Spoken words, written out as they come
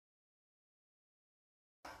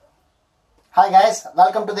Hi guys,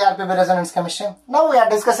 welcome to the RPB Resonance Chemistry. Now we are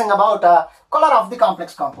discussing about color of the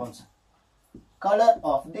complex compounds. Color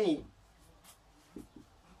of the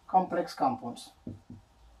complex compounds.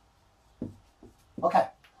 Okay.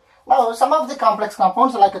 Now some of the complex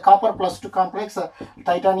compounds like a copper plus 2 complex,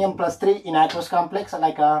 titanium plus 3 in aqueous complex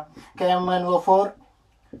like KMnO4,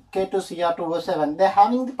 K2CR2O7, they are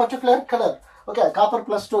having the particular color. Okay, copper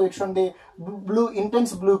plus 2, it's on the blue,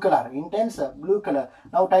 intense blue color.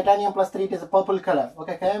 Now titanium plus 3, it is a purple color.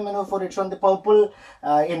 Okay, KMnO4, it's on the purple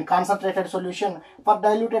in concentrated solution. For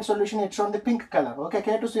diluted solution, it's on the pink color. Okay,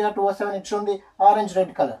 K2CR2O7, it's on the orange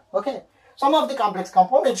red color. Okay, some of the complex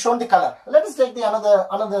compound, it's shown the color. Let us take the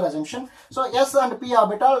another assumption. So S and P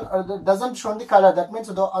orbital doesn't show the color. That means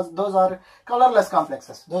those are colorless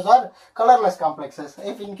complexes. Those are colorless complexes.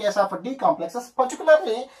 If in case of D complexes,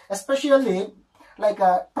 particularly, especially like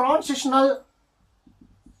transitional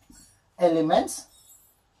elements,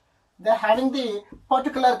 they're having the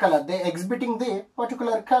particular color. They're exhibiting the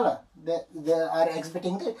particular color. They are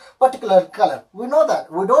exhibiting the particular color. We know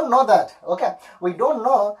that. We don't know that. Okay. We don't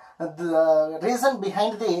know the reason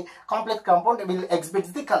behind the complex compound will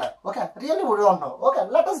exhibit the color. Okay. Really, we don't know. Okay.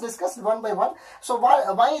 Let us discuss one by one. So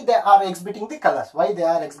why they are exhibiting the colors? Why they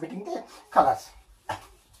are exhibiting the colors?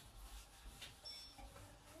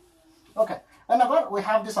 Okay. Whenever we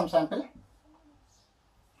have some sample,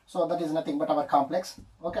 so that is nothing but our complex.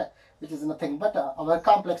 Okay. Which is nothing but our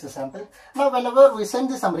complex sample. Now, whenever we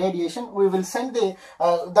send some radiation, we will send the,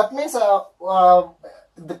 that means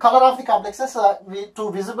the color of the complexes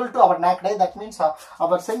to visible to our naked eye. That means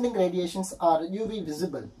our sending radiations are UV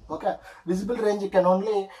visible. Okay, visible range can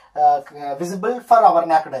only visible for our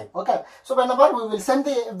naked eye. Okay, so whenever we will send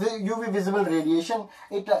the UV visible radiation,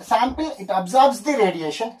 it absorbs the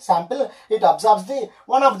radiation. It absorbs the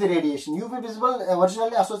one of the radiation. UV visible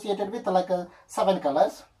originally associated with like 7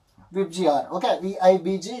 colors. VIBGR, okay,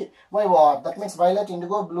 VIBGYOR, that means violet,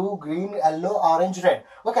 indigo, blue, green, yellow, orange, red.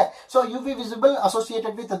 Okay, so UV visible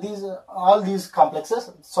associated with these all these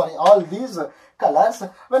complexes, sorry, all these colors.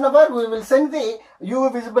 Whenever we will send the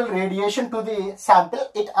UV visible radiation to the sample,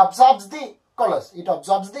 it absorbs the colors, it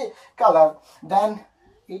absorbs the color, then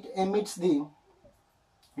it emits the,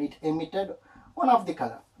 it emitted one of the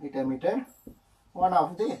color,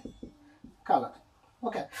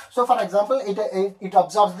 Okay, so for example, it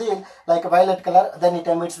absorbs the like violet color, then it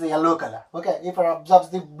emits the yellow color. Okay, if it absorbs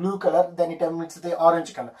the blue color, then it emits the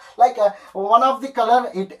orange color. Like one of the color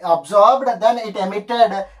it absorbed, then it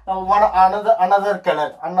emitted another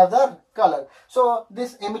color. So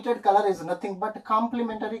this emitted color is nothing but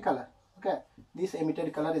complementary color. Okay, this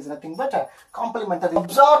emitted color is nothing but complementary.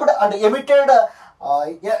 Absorbed and emitted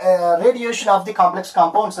radiation of the complex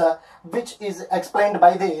compounds, which is explained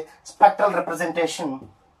by the spectral representation.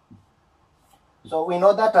 So we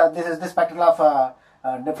know that this is the spectrum of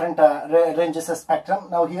different ranges of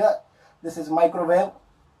spectrum. Now here, this is microwave,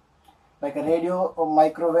 like a radio,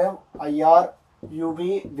 microwave, IR,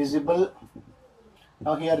 UV, visible.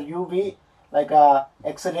 Now here UV, like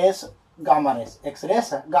X-rays, gamma rays,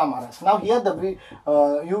 X-rays, gamma rays. Now here the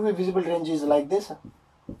UV visible range is like this.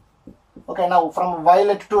 Okay, now from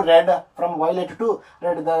violet to red, the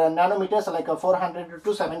nanometers like 400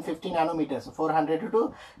 to 750 nanometers, 400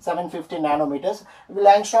 to 750 nanometers, will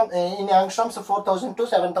angstrom, in angstroms 4000 to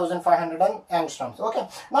 7500 angstroms. Okay,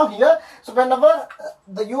 now here, so whenever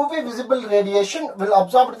the UV visible radiation will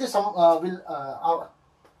absorb the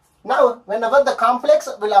now, whenever the complex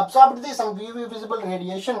will absorb the some UV visible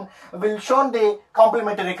radiation, will show the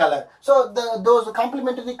complementary color. So those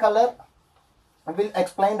complementary color will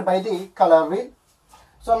explained by the color wheel.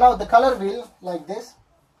 So now the color wheel like this.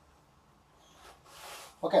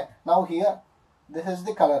 Okay, now here this is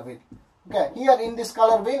the color wheel. Okay, here in this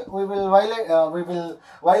color wheel we will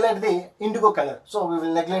violate the indigo color. So we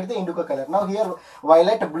will neglect the indigo color. Now here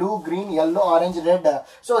violet, blue, green, yellow, orange, red.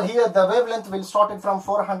 So here the wavelength will start it from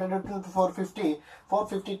 400 to 450,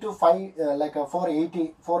 450 to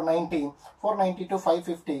 480, 490, 490 to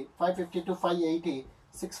 550, 550 to 580.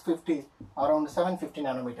 650, around 750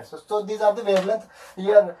 nanometers. So these are the wavelength.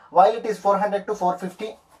 Here violet is 400 to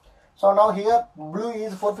 450. So now here blue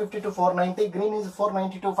is 450 to 490, green is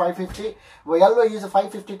 490 to 550, yellow is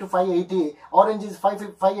 550 to 580, orange is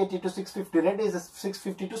 580 to 650, red is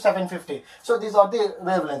 650 to 750. So these are the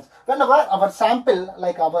wavelengths. Whenever our sample,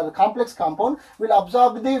 like our complex compound, will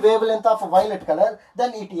absorb the wavelength of violet color,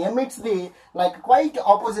 then it emits the like quite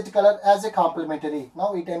opposite color as a complementary.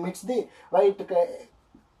 Now it emits the white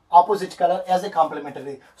opposite color as a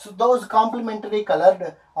complementary. So those complementary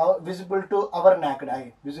colored are visible to our naked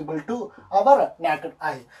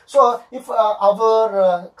eye. So if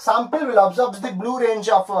our sample will absorb the blue range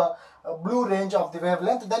of blue range of the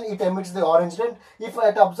wavelength, then it emits the orange range. If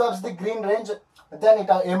it absorbs the green range, then it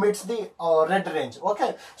emits the red range.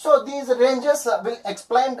 Okay, so these ranges will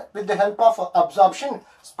explained with the help of absorption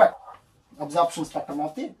spectrum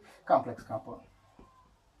of the complex compound.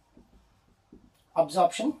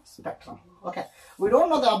 Absorption spectrum. Okay, we don't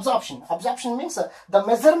know the absorption. Absorption means the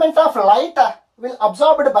measurement of light will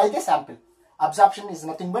absorbed by the sample. Absorption is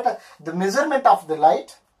nothing but the measurement of the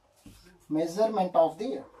light. Measurement of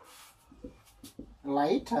the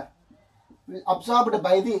light will absorbed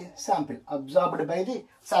by the sample. Absorbed by the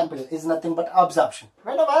sample is nothing but absorption.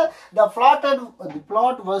 Whenever the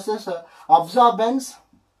plot versus absorbance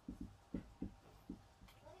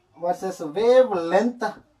versus wavelength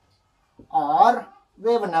or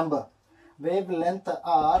wave number. Wavelength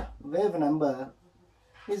or wave number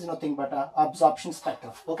is nothing but absorption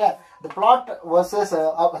spectrum. Okay, the plot versus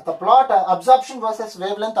absorption versus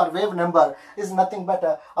wavelength or wave number is nothing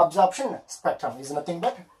but absorption spectrum. Is nothing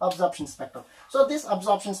but absorption spectrum. So this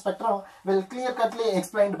absorption spectrum will clear-cutly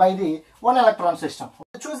explained by the one electron system.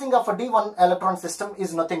 The choosing of a D1 electron system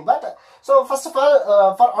is nothing but. So first of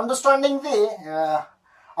all, for understanding the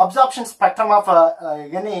absorption spectrum of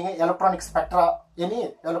any electronic spectra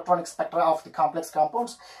of the complex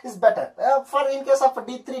compounds is better. For in case of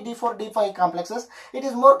D3, D4, D5 complexes, it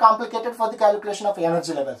is more complicated for the calculation of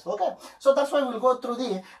energy levels. Okay, so that's why we will go through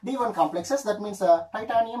the D1 complexes. That means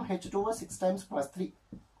titanium H2O 6 times plus 3.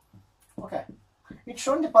 Okay, it's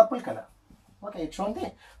shown the purple color. Okay, it's shown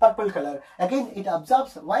the purple color. Again, it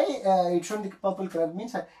absorbs. Why it's shown the purple color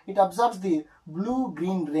means it absorbs the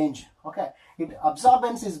blue-green range. Okay, its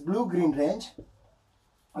absorbance is blue-green range.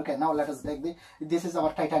 Okay, now let us take this is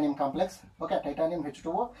our titanium complex. Okay, titanium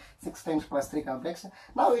H2O 6 times plus 3 complex.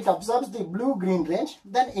 Now it absorbs the blue-green range,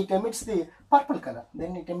 then it emits the purple color.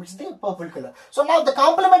 So now the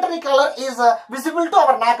complementary color is visible to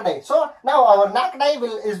our naked eye. So now our naked eye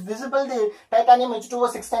is visible the titanium H2O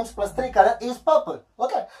 6 times plus 3 color is purple.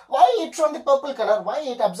 Okay, why it shown the purple color? Why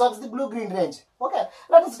it absorbs the blue-green range? Okay,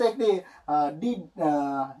 let us take the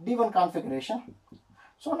D1 configuration.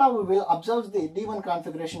 So now we will observe the D1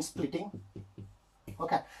 configuration splitting.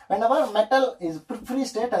 Okay, whenever metal is free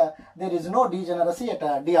state, there is no degeneracy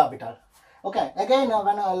at d orbital. Okay, again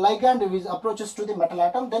when a ligand approaches to the metal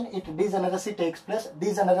atom, then degeneracy takes place.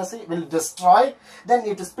 Degeneracy will destroy, then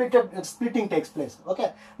splitting takes place.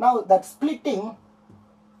 Okay, now that splitting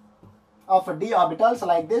of d orbitals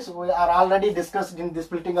like this, we are already discussed in the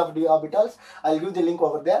splitting of d orbitals. I'll give the link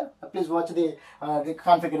over there. Please watch the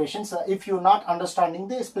configurations if you're not understanding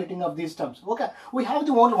the splitting of these terms. Okay, we have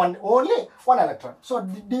the only one electron. So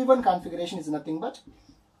D1 configuration is nothing but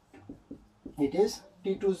it is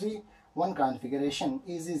T2Z1 configuration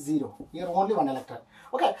is 0. Here only one electron.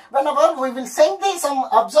 Okay, whenever we will send some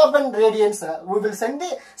absorbent radiance, we will send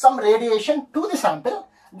some radiation to the sample,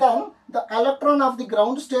 then the electron of the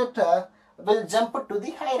ground state will jump to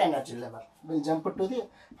the higher energy level.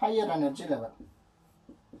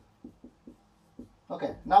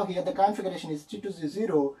 Okay, now here the configuration is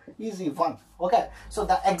T2Z0 is 1. Okay, so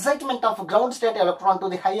the excitement of ground state electron to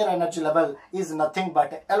the higher energy level is nothing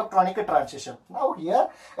but electronic transition. Now here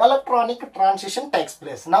electronic transition takes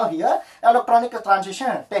place. So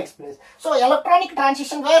electronic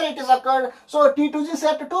transition where it is occurred? So T2G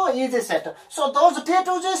set to EG set. So those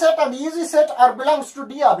T2G set and EG set are belongs to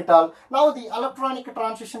d orbital. Now the electronic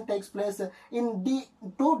transition takes place in D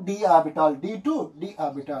to d orbital.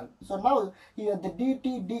 So now here the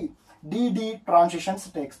DD transitions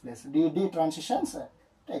takes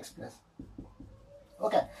place.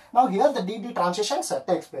 Okay, now here the DD transitions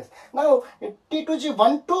takes place. Now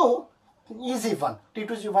T2G1 to EZ1.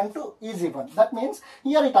 That means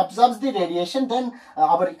here it absorbs the radiation, then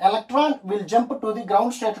our electron will jump to the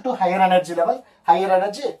ground state to higher energy level.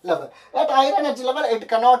 At higher energy level, it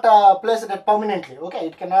cannot place it permanently. Okay,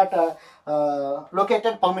 it cannot locate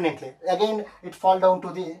it permanently. Again, it fall down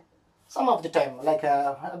to the some of the time, like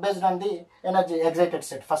based on the energy excited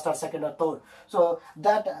state, first or second or third. So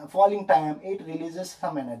that falling time, it releases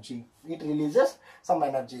some energy.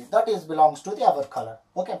 That is belongs to the our color.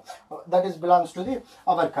 Okay,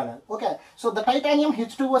 Okay, so the titanium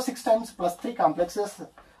H2O 6 times plus 3 complexes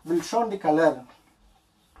will show the color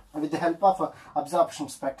with the help of absorption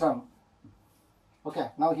spectrum. Okay,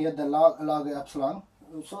 now here the log epsilon.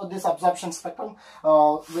 So this absorption spectrum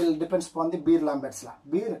will depends upon the Beer-Lambert's law.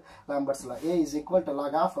 A is equal to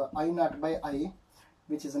log of I naught by I,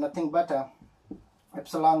 which is nothing but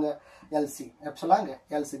epsilon LC.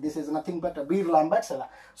 This is nothing but Beer-Lambert's law.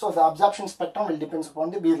 So the absorption spectrum will depends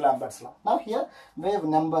upon the Beer-Lambert's law. Now here wave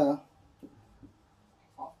number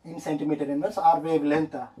in centimeter inverse or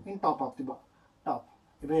wavelength in top of the top.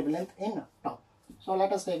 wavelength in top. So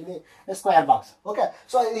let us take the square box. Okay,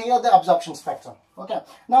 so here the absorption spectrum. Okay,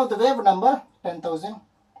 now the wave number 10,000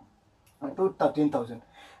 to 13,000.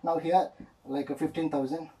 Now here like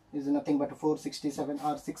 15,000 is nothing but 467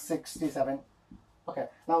 or 667. Okay,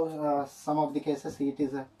 now some of the cases it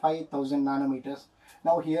is 5,000 nanometers.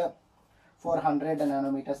 Now here 400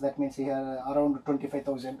 nanometers, that means here around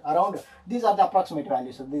 25,000. Around, these are the approximate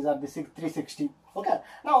values. So these are the 360. Okay,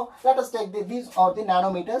 now let us take these are the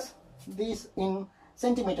nanometers, these in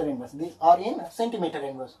centimeter inverse, these are in centimeter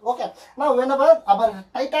inverse. Okay, now whenever our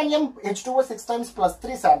titanium H2O 6 times plus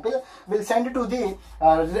 3 sample will send to the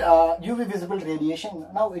UV visible radiation,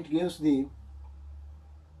 now it gives the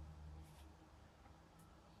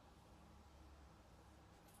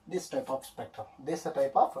this type of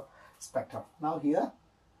spectrum. Now here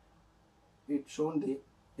it shown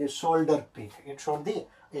a shoulder peak. It showed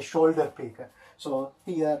a shoulder peak. So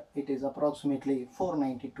here it is approximately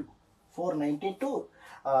 492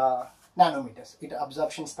 nanometers. It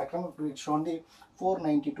absorption spectrum. It shown the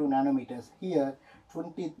 492 nanometers. Here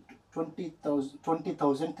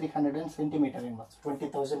 20,300 centimeter inverse.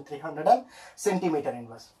 20,300 centimeter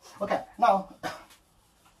inverse. Okay. Now.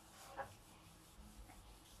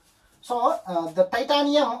 So the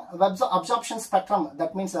titanium absorption spectrum,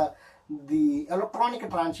 that means the electronic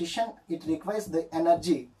transition, it requires the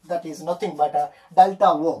energy that is nothing but delta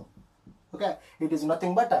O. Okay, it is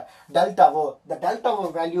nothing but delta O. The delta O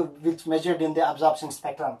value which measured in the absorption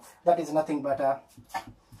spectrum, that is nothing but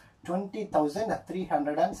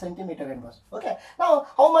 20,300 centimeter inverse. Okay, now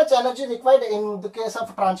how much energy required in the case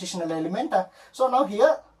of transitional element? So now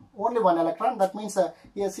here only one electron, that means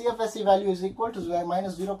here CFSE value is equal to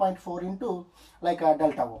minus 0.4 into like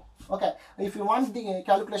delta O. Okay, if you want the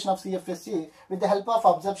calculation of CFSE with the help of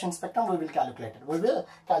absorption spectrum, we will calculate it.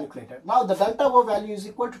 Now the delta O value is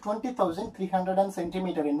equal to 20,300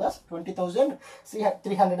 centimeter inverse.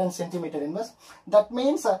 20,300 centimeter inverse. That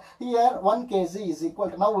means here 1 kg is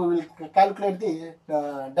equal to, now we will calculate the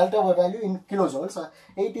delta O value in kilojoules,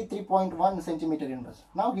 83.1 centimeter inverse.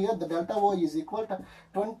 Now here the delta O is equal to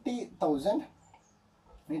 20,000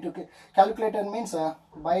 into calculator means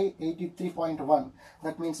by 83.1,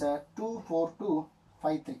 that means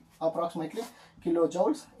 24253 approximately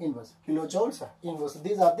kilojoules inverse.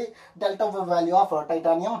 These are the delta O value of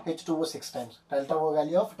titanium H2O 6 times. Delta O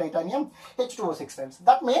value of titanium H2O 6 times.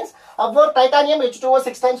 That means our titanium H2O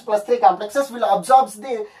 6 times plus 3 complexes will absorb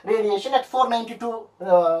the radiation at 492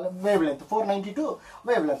 wavelength. 492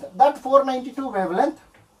 wavelength. That 492 wavelength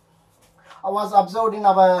was observed in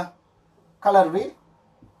our color wheel.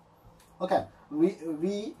 Okay, V,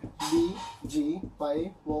 B, G,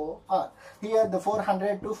 Y, O, R. Here the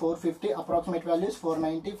 400 to 450 approximate values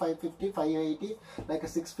 490, 550, 580, like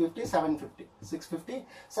 650, 750, 650,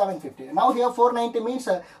 750. Now here 490 means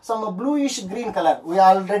some bluish green color. We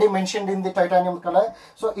already mentioned in the titanium color.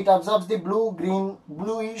 So it absorbs the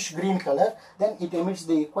bluish green color. Then it emits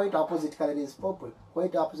the quite opposite color is purple.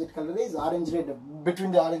 Quite opposite color is orange red.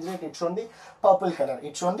 Between the orange red, it's shown the purple color.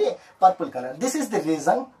 This is the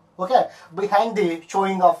reason, okay, behind the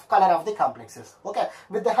showing of color of the complexes. Okay,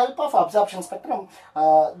 with the help of absorption spectrum,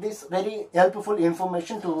 this very helpful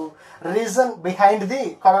information to reason behind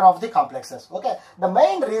the color of the complexes. Okay, the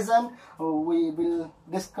main reason we will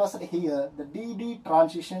discuss here, the DD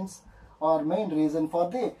transitions are main reason for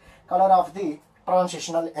the color of the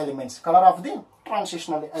transitional elements.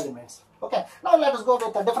 Okay, now let us go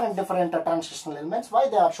with the different transitional elements. Why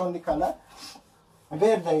they are shown the color,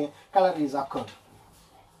 where the color is occurred.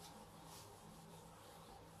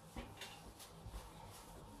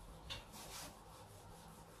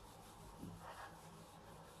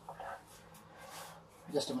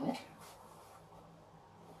 Just a minute.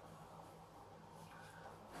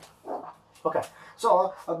 Okay,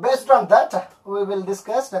 so based on that, we will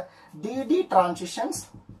discuss DD transitions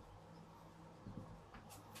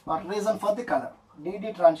or reason for the color.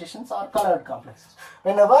 DD transitions are colored complexes.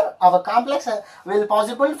 Whenever our complex will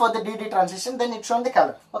possible for the DD transition, then it's shown the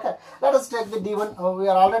color. Okay, let us take the D1. We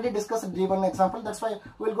are already discussed D1 example. That's why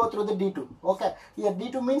we'll go through the D2. Okay, here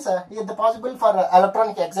D2 means here the possible for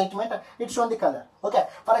electronic excitement, it's shown the color. Okay,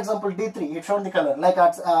 for example D3, it's shown the color like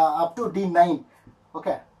up to D9.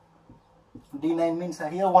 Okay, D9 means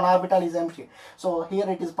here one orbital is empty. So here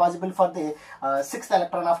it is possible for the 6th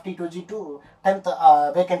electron of T2G to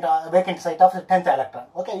 10th vacant site of 10th electron.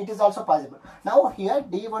 Okay, it is also possible. Now here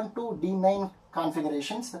D1 to D9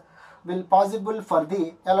 configurations will possible for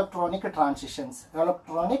the electronic transitions.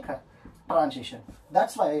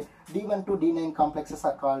 That's why D1 to D9 complexes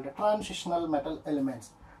are called transitional metal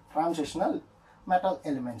elements. metal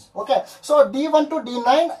elements. Okay, so D1 to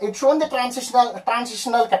D9, it's shown the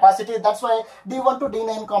transitional capacity. That's why D1 to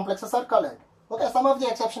D9 complexes are colored. Okay, some of the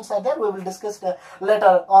exceptions are there. We will discuss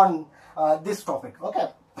later on this topic. Okay,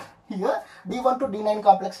 here D1 to D9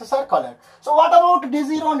 complexes are colored. So what about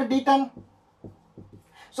D0 and D10?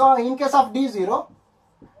 So in case of D0,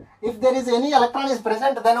 if there is any electron is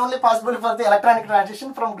present, then only possible for the electronic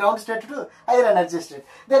transition from ground state to higher energy state.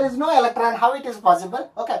 There is no electron, how it is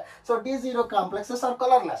possible? Okay, so D0 complexes are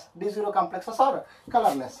colorless. D0 complexes are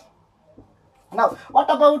colorless. Now, what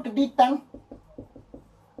about D10?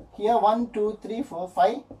 Here 1, 2, 3, 4,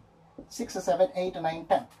 5, 6, 7, 8, 9,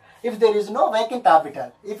 10. If there is no vacant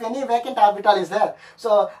orbital, if any vacant orbital is there,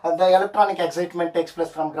 so the electronic excitement takes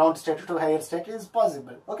place from ground state to higher state is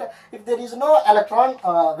possible. Okay, if there is no electron,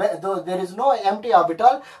 there is no empty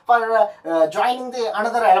orbital for joining the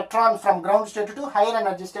another electron from ground state to higher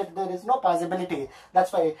energy state, there is no possibility.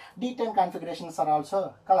 That's why D10 configurations are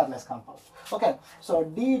also colorless compounds. Okay, so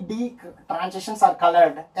D transitions are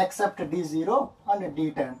colored except D0 and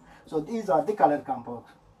D10. So these are the colored compounds.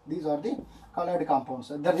 These are the colored compounds.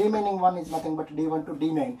 The remaining one is nothing but D1 to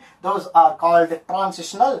D9. Those are called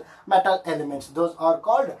transitional metal elements. Those are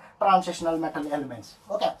called transitional metal elements.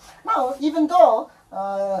 Okay. Now, even though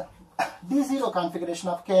D0 configuration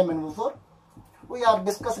of KMnO4, we are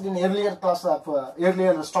discussed in earlier class of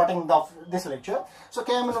earlier starting of this lecture. So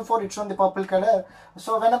KMnO4, it's on the purple color.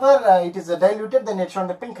 So whenever it is diluted, then it's on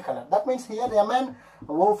the pink color. That means here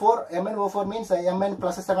MnO4 means Mn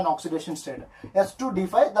plus 7 oxidation state.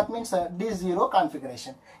 S2D5, that means D0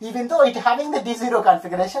 configuration. Even though it having the D0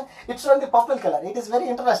 configuration, it's on the purple color. It is very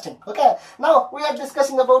interesting. Okay. Now we are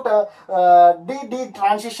discussing about D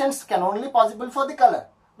transitions can only possible for the color.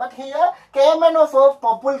 But here KMnO4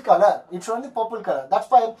 purple color, it's only purple color. That's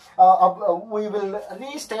why we will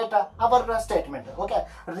restate our statement. Okay,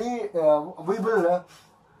 we will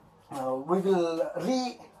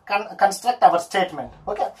reconstruct our statement.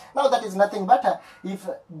 Okay, now that is nothing but if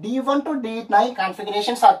D1 to D9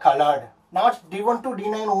 configurations are colored, not D1 to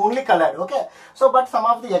D9 only colored. Okay, so but some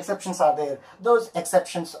of the exceptions are there. Those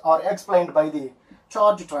exceptions are explained by the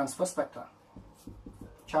charge transfer spectra.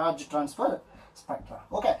 Charge transfer spectra.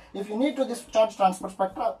 Okay, if you need to this charge transfer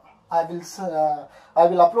spectra, I will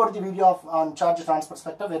upload the video on charge transfer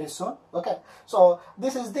spectra very soon. Okay, so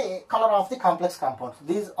this is the color of the complex compounds.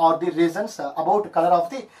 These are the reasons about color of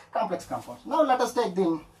the complex compounds. Now let us take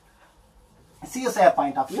the CSIR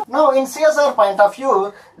point of view. Now in CSIR point of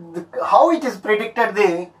view, how it is predicted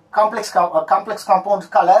the complex compound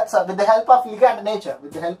colors with the help of ligand nature.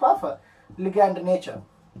 With the help of ligand nature.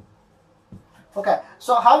 Okay,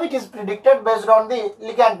 so how it is predicted based on the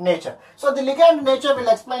ligand nature. So the ligand nature will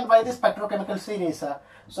explain by the spectrochemical series.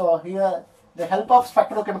 So here, the help of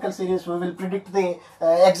spectrochemical series, we will predict the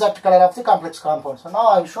exact color of the complex compounds. So now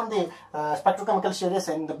I have shown the spectrochemical series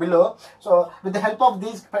in the below. So with the help of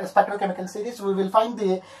these spectrochemical series, we will find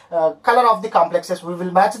the color of the complexes. We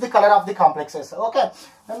will match the color of the complexes. Okay,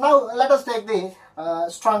 and now let us take the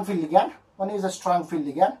strong field ligand. One is a strong field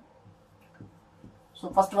ligand. So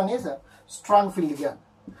first one is strong field ligand.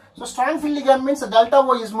 So strong field ligand means delta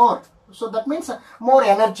O is more. So that means more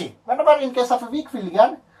energy. Whenever in case of a weak field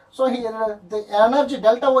ligand, so here the energy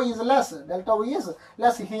delta O is less. Delta O is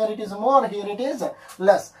less. Here it is more. Here it is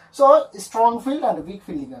less. So strong field and weak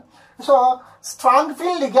field ligand. So strong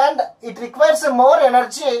field ligand, it requires more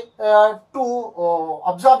energy to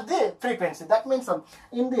absorb the frequency. That means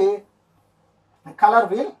in the color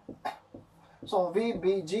wheel, so V,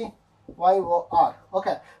 B, G, Y, O, R.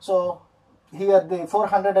 Okay. So here the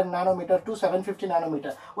 400 nanometer to 750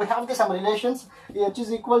 nanometer. We have the some relations. H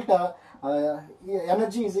is equal to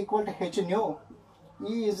energy is equal to H nu.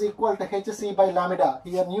 E is equal to Hc by lambda.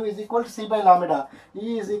 Here nu is equal to C by lambda.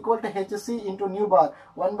 E is equal to Hc into nu bar.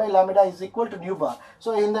 1 by lambda is equal to nu bar.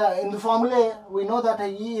 So in the formula we know that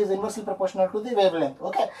E is inversely proportional to the wavelength.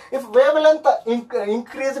 Okay. If wavelength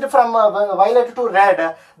increased from violet to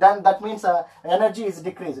red, then that means energy is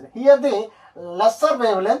decreased. Here the lesser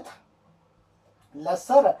wavelength,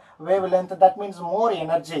 that means more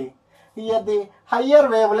energy. Here the higher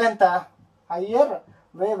wavelength,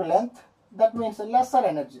 that means lesser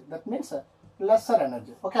energy. That means lesser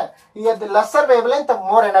energy. Okay. Here the lesser wavelength,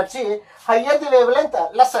 more energy. Higher the wavelength,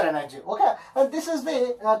 lesser energy. Okay. And this is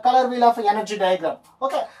the color wheel of energy diagram.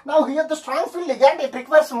 Okay. Now here the strong field ligand, it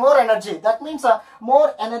requires more energy. That means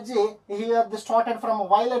more energy. Here they started from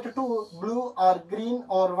violet to blue or green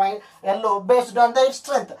or white, yellow based on their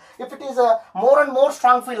strength. If it is more and more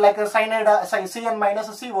strong field like a cyanide, Cn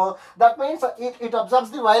minus CO, that means it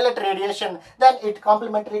absorbs the violet radiation. Then its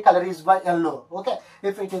complementary color is yellow. Okay.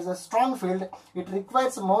 If it is a strong field, it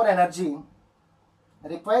requires more energy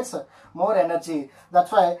requires more energy.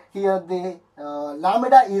 That's why here the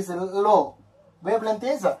lambda is low, wavelength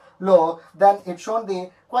is low, then it's shown the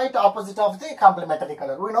quite opposite of the complementary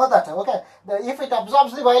color. We know that, okay. If it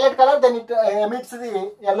absorbs the violet color, then it emits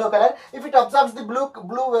the yellow color. If it absorbs the blue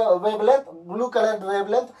colored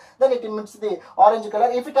wavelength, then it emits the orange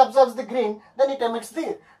color. If it absorbs the green, then it emits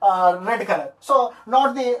the red color. So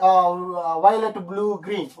not the violet, blue,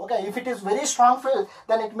 green. Okay. If it is very strong field,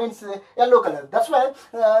 then it means the yellow color. That's why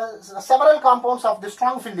several compounds of the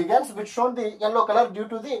strong field ligands which shown the yellow color due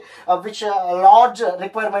to the large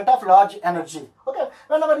requirement of large energy. Okay.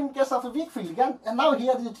 Whenever in case of a weak field ligand, and now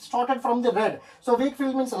here it started from the red. So weak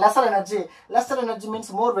field means lesser energy. Lesser energy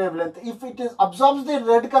means more wavelength. If it is absorbs the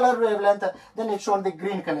red color wavelength, then it's shown the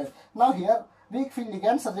green color. Now here weak field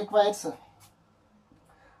ligands requires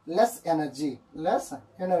less energy. Less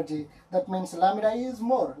energy. That means lambda is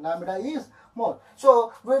more. Lambda is more.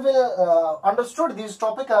 So we will understood this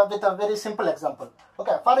topic with a very simple example.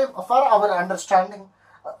 Okay. For our understanding.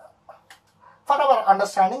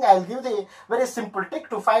 I will give the very simple trick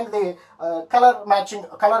to find the color matching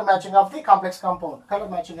of the complex compound. Color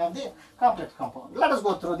matching of the complex compound. Let us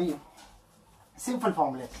go through the simple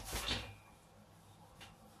formulas.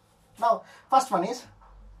 Now, first one is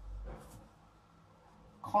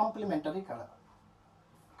complementary color.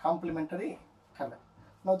 Complementary color.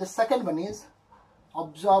 Now, the second one is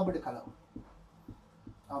absorbed color.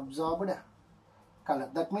 Absorbed color.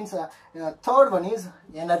 That means third one is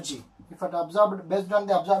energy. If it absorbed, based on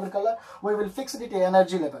the absorbed color, we will fix it at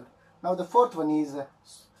energy level. Now the fourth one is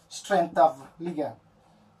strength of ligand.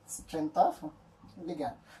 Strength of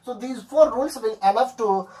ligand. So these four rules will enough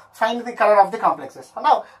to find the color of the complexes.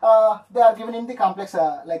 Now they are given in the complex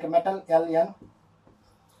like a metal Ln,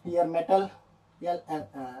 here metal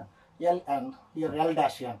Ln, here L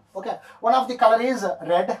dash N. Okay, one of the color is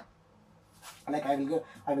red. Like I will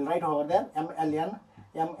write over there MLN.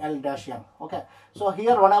 ML dash N. Okay. So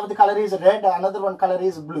here one of the color is red, another one color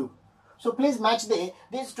is blue. So please match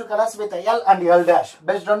these two colors with L and L dash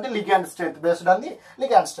based on the ligand strength. Based on the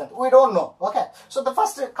ligand strength, we don't know. Okay. So the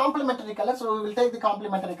first complementary color. So we will take the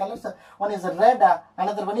complementary colors. One is red,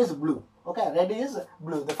 another one is blue. Okay. Red is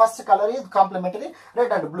blue. The first color is complementary,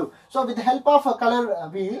 red and blue. So with the help of a color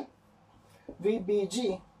wheel,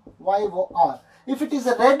 VBG YOR. If it is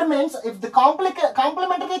a red means, if the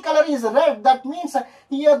complementary color is red, that means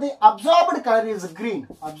here the absorbed color is green.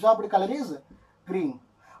 Absorbed color is green.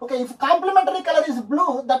 Okay, if complementary color is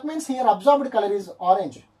blue, that means here absorbed color is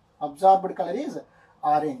orange. Absorbed color is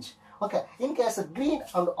orange. Okay, in case of green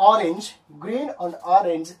and orange,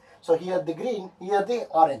 so here the green, here the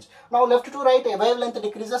orange. Now left to right, wavelength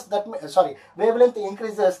decreases, that wavelength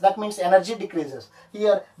increases, that means energy decreases.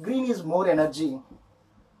 Here green is more energy.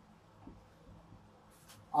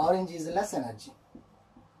 Orange is less energy.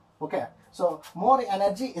 Okay, so more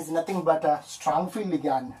energy is nothing but a strong field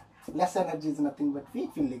ligand. Less energy is nothing but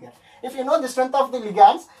weak field ligand. If you know the strength of the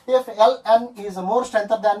ligands, if Ln is more strength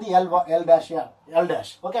than the L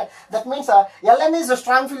dash. Okay, that means Ln is a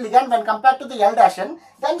strong field ligand when compared to the L dash N.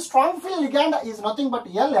 Then strong field ligand is nothing but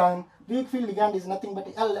Ln. Weak field ligand is nothing but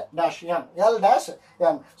L dash N. L dash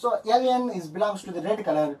N. So Ln belongs to the red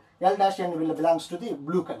color. L dash N belongs to the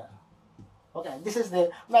blue color. Okay, this is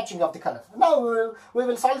the matching of the color. Now we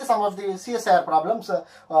will solve some of the CSIR problems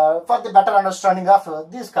for the better understanding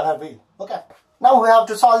of this color wheel. Okay. Now we have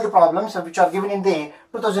to solve the problems which are given in the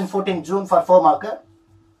 2014 June for 4 marker.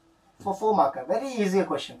 For 4 marker, very easy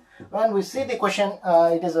question. When we see the question,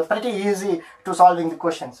 it is pretty easy to solving the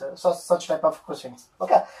questions. Such type of questions.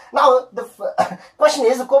 Okay. Now the question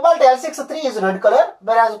is cobalt L63 is red color,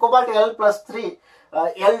 whereas cobalt L plus 3,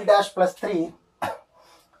 L dash plus 3.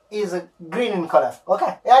 Is green in color.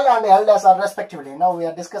 Okay, L and L dash are respectively. Now we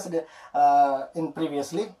have discussed in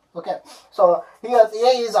previously. Okay, so here A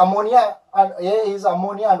is ammonia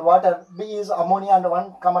and water, B is ammonia and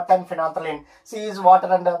 1,10 phenolphthalein, C is water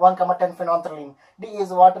and 1,10 phenolphthalein, D is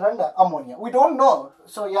water and ammonia. We don't know.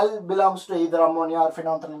 So L belongs to either ammonia or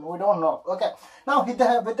phenolphthalein. We don't know. Okay. Now with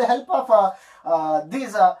the help of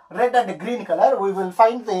these red and green color, we will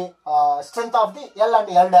find the strength of the L and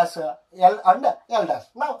L dash.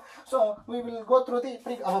 Now, so we will go through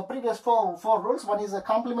the our previous four rules. One is a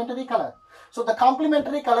complementary color. So the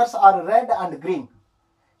complementary colors are red and green.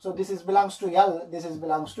 So this is belongs to L. This is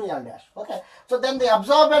belongs to L dash. Okay. So then the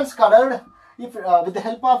absorbance colored, if with the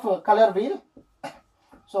help of color wheel.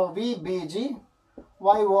 So VBG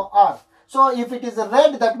YOR. So if it is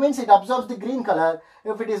red, that means it absorbs the green color.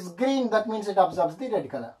 If it is green, that means it absorbs the red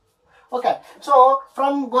color. Okay, so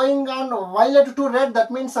from going on violet to red,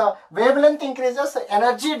 that means wavelength increases,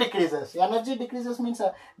 energy decreases. Energy decreases means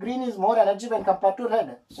green is more energy when compared to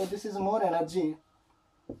red. So this is more energy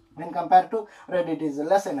when compared to red, it is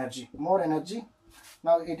less energy, more energy.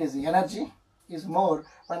 Now it is energy is more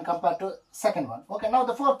when compared to second one. Okay, now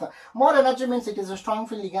the fourth, more energy means it is a strong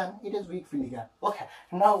field ligand, it is weak field ligand. Okay,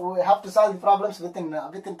 now we have to solve the problems within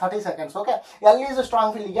 30 seconds. Okay, L is a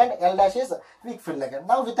strong field ligand, L dash is weak field ligand.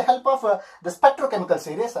 Now with the help of the spectrochemical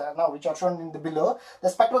series, now which are shown in the below, the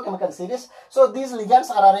spectrochemical series. So these ligands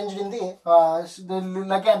are arranged in the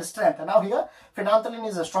ligand strength. Now here phenolphthalein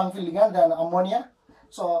is a strong field ligand than ammonia.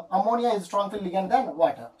 So ammonia is strong field ligand than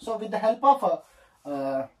water. So with the help of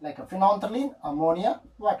like a phenolphthalein, ammonia,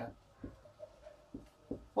 water.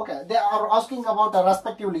 Okay, they are asking about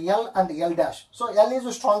respectively L and L dash. So L is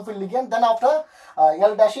a strong field ligand, then after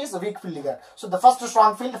L dash is a weak field ligand. So the first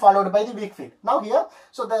strong field followed by the weak field. Now here,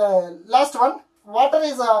 so the last one, water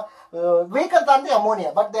is weaker than the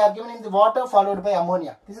ammonia, but they are given in the water followed by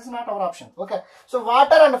ammonia. This is not our option. Okay, so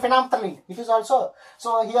water and phenolphthalein, it is also,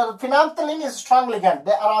 so here phenolphthalein is strong ligand.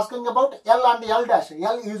 They are asking about L and L dash.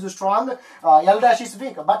 L is strong, L dash is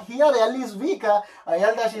weak, but here L is weak, L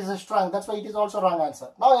dash is strong. That's why it is also wrong answer.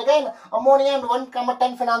 Now again, ammonia and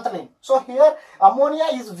 1,10 phenolphthalein. So here ammonia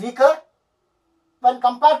is weaker when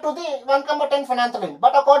compared to the 1,10 phenolphthalein,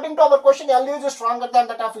 but according to our question, L is stronger than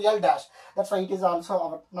that of L dash. That's why it is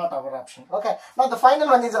also not our option. Okay, now the final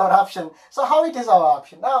one is our option. So how it is our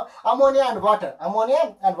option? Now ammonia and water,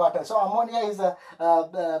 so ammonia is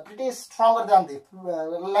pretty stronger than the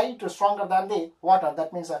light stronger than the water.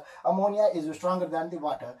 That means ammonia is stronger than the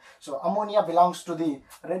water. So ammonia belongs to the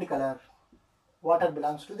red color, water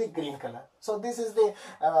belongs to the green color. So this is the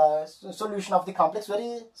solution of the complex.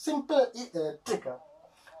 Very simple trick.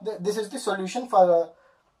 This is the solution for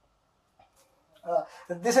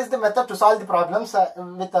this is the method to solve the problems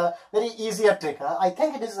with a very easier trick. I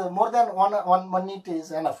think it is more than one minute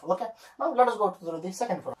is enough. Okay, now let us go to the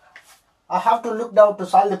second problem. I have to look down to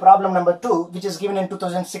solve the problem number 2, which is given in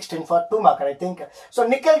 2016 for 2 marker, I think. So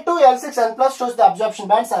nickel 2 L6N plus shows the absorption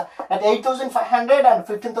bands at 8,500 and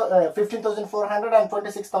 15,400 and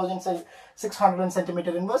 26,600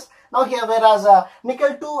 centimeter inverse. Now here, whereas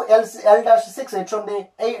nickel 2 L-6, it's on the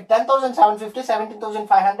 10,750,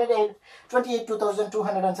 17,500,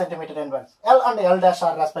 28,200 centimeter inverse. L and L dash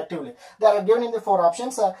are respectively. They are given in the 4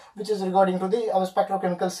 options, which is regarding to the our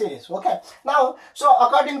spectrochemical series. Okay. Now, so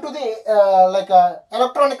according to the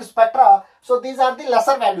electronic spectra, so these are the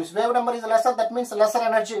lesser values. Wave number is lesser, that means lesser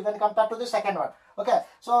energy when compared to the second one. Okay,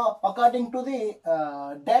 so according to the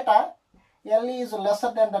data, L is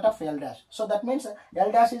lesser than that of L dash. So that means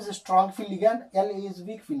L dash is a strong field ligand, L is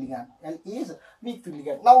weak field ligand. L is weak field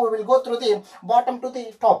ligand. Now we will go through the bottom to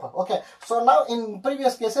the top. Okay, so now in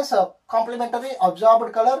previous cases, complementary,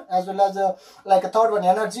 absorbed color, as well as like a third one,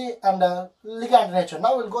 energy and ligand nature.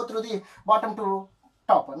 Now we will go through the bottom to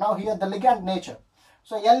top. Now here the ligand nature.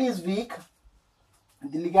 So L is weak,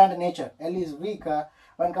 the ligand nature. L is weak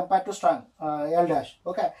when compared to strong, L dash.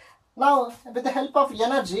 Okay. Now with the help of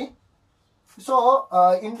energy, so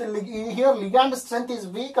in the here ligand strength is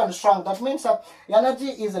weak and strong. That means energy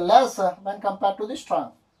is less when compared to the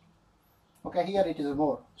strong. Okay, here it is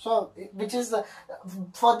more. So which is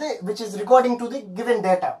which is regarding to the given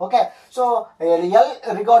data. Okay, so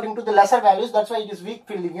L regarding to the lesser values, that's why it is weak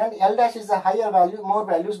field ligand. L dash is a higher value, more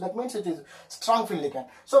values, that means it is strong field ligand.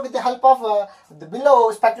 So with the help of the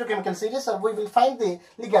below spectrochemical series, we will find the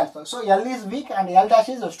ligands. So L is weak and L dash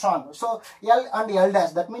is strong. So L and L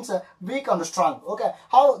dash, that means weak and strong. Okay,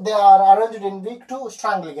 how they are arranged in weak to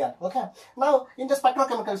strong ligand. Okay, now in the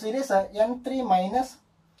spectrochemical series, N3 minus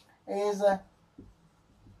is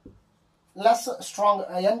less strong,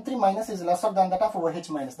 N3 minus is lesser than that of OH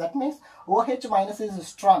minus. That means OH minus is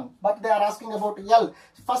strong, but they are asking about L.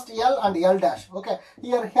 First L and L dash. Okay,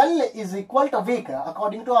 here L is equal to weak.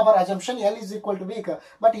 According to our assumption, L is equal to weak,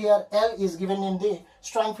 but here L is given in the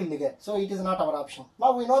strong field ligand, so it is not our option.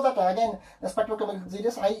 Now we know that again the spectrochemical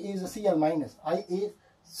series, I is Cl minus. I is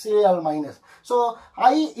Cl minus. So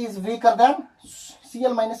I is weaker than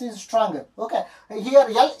Cl minus is stronger. Okay, here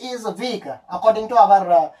L is weak according to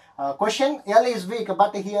our question. L is weak,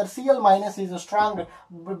 but here Cl minus is strong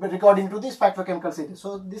regarding to the spectrochemical series.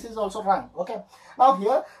 So this is also wrong. Okay, now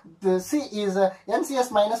here the C is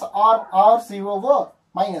NCS minus or RCOO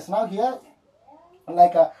minus. Now here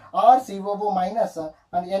like RCOO minus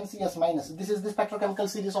and NCS minus. This is the spectrochemical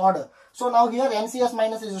series order. So now here NCS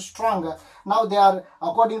minus is strong. Now they are,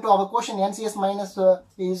 according to our question, NCS minus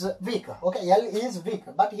is weak. Okay, L is weak,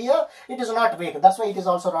 but here it is not weak. That's why it is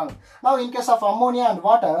also wrong. Now in case of ammonia and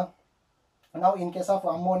water, Now in case of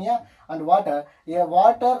ammonia and water,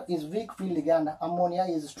 water is weak field ligand, ammonia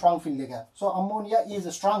is strong field ligand. So ammonia is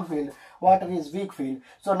a strong field, water is weak field.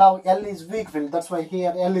 So now L is weak field, that's why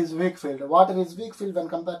here L is weak field. Water is weak field when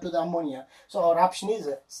compared to the ammonia. So our option is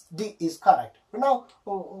D is correct. Now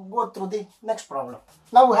go through the next problem.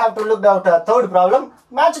 Now we have to look at a third problem.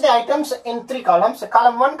 Match the items in 3 columns,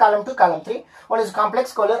 column 1, column 2, column 3. One is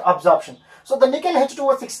complex color absorption. So the nickel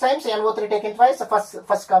H2O 6 times, NO3 taken twice, the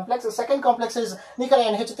first complex. The second complex is nickel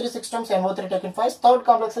NH3 6 times, NO3 taken twice. Third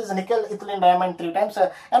complex is nickel ethylene diamine 3 times,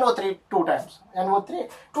 NO3 2 times. NO3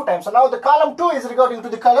 2 times. So now the column 2 is regarding to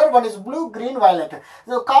the color, one is blue, green, violet.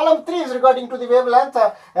 The column 3 is regarding to the wavelength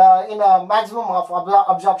in a maximum of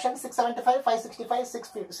absorption, 675, 565,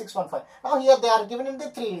 615. Now here they are given in the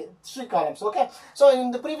three columns, okay. So in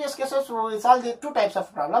the previous cases we solved the 2 types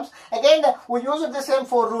of problems. Again we used the same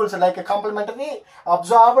 4 rules like a complementary,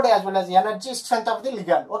 absorbed, as well as energy, strength of the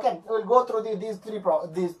ligand. Okay, we will go through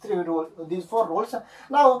these 4 rules.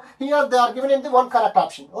 Now here they are given in the one correct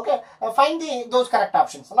option. Okay, find those correct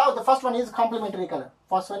options. Now the first one is complementary color.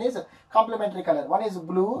 First one is complementary color. One is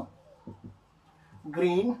blue,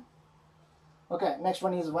 green. Okay, next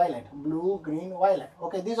one is violet. Blue, green, violet.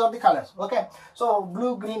 Okay, these are the colors. Okay, so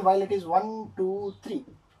blue, green, violet is 1, 2, 3.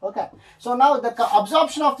 Okay, so now the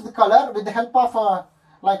absorption of the color with the help of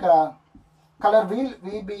like a color wheel,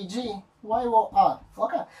 VBG, YOR.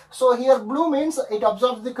 Okay, so here blue means it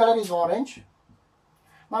absorbs the color is orange.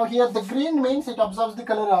 Now here the green means it absorbs the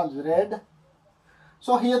color as red.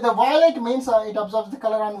 So here the violet means it absorbs the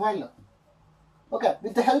color on violet. Okay,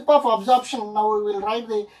 with the help of absorption, now we will write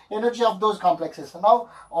the energy of those complexes. Now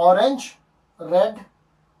orange, red,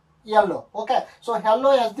 yellow. Okay, so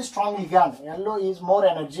yellow has the strong ligand. Yellow is more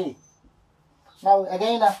energy. Now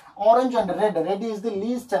again orange and red. Red is the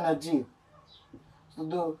least energy. So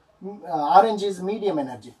the orange is medium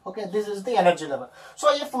energy. Okay, this is the energy level.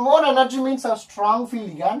 So if more energy means a strong field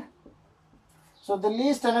ligand, so the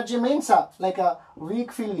least energy means like a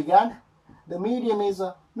weak field ligand. The medium is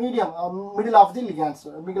middle of the ligands,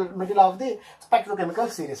 middle of the spectrochemical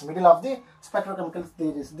series,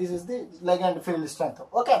 This is the ligand field strength.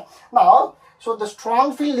 Okay, now so the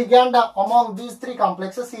strong field ligand among these 3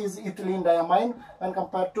 complexes is ethylene diamine when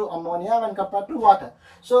compared to ammonia, when compared to water.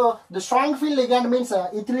 So the strong field ligand means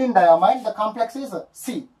ethylene diamine. The complex is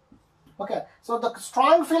C. Okay, so the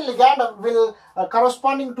strong field ligand will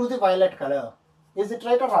corresponding to the violet color. Is it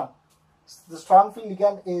right or wrong? The strong field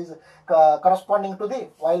ligand is corresponding to the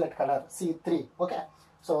violet color, C3. Okay,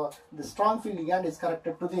 so the strong field ligand is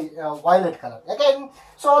corrected to the violet color. Again,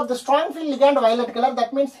 so the strong field ligand violet color,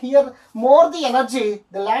 that means here more the energy,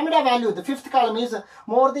 the lambda value, the 5th column is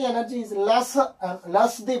more the energy is less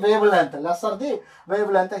the wavelength, lesser the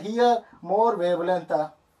wavelength. Here more wavelength,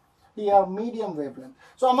 here medium wavelength.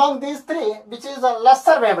 So among these 3, which is a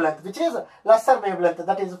lesser wavelength, that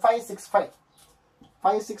is 565.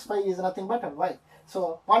 565 is nothing but Y.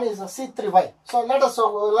 So one is a C3Y. So let us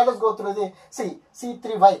go through the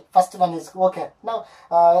C3Y. First one is okay. Now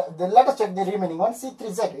let us check the remaining one.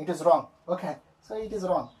 C3Z. It is wrong. Okay. So it is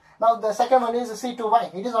wrong. Now the second one is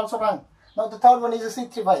C2Y. It is also wrong. Now the third one is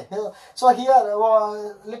C3Y. So here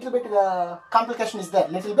little bit complication is there.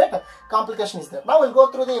 Now we'll go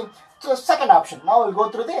through the second option.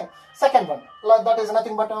 Second one. That is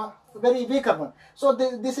nothing but a very weaker one. So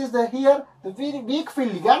this is the very weak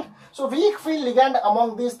field ligand. So weak field ligand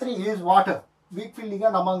among these 3 is water.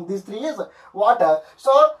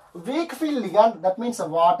 So weak field ligand, that means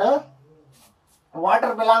water.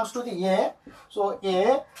 Water belongs to the A. So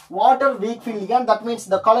A, water weak field ligand, that means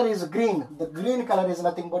the color is green. The green color is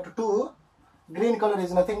nothing but 2.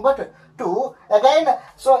 Again,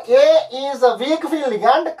 so A is a weak field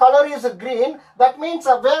ligand, color is green. That means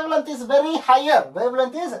wavelength is very higher.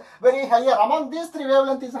 Among these 3,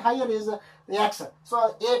 wavelength is higher is X. So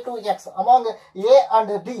A to X. Among A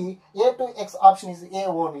and D, A to X option is A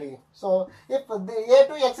only. So if the A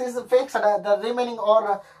to X is fixed, the remaining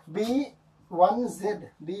are B1Z.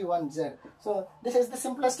 So this is the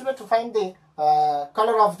simplest way to find the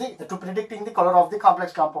predicting the color of the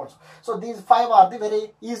complex compounds. So these 5 are the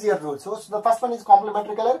very easier rules. So the first one is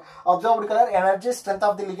complementary color, absorbed color, energy, strength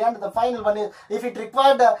of the ligand. The final one is if it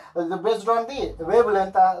required based on the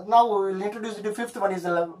wavelength. Now we will introduce the 5th one is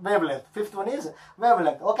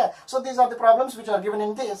wavelength. Okay. So these are the problems which are given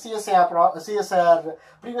in the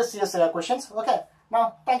previous CSIR questions. Okay.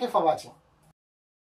 Now thank you for watching.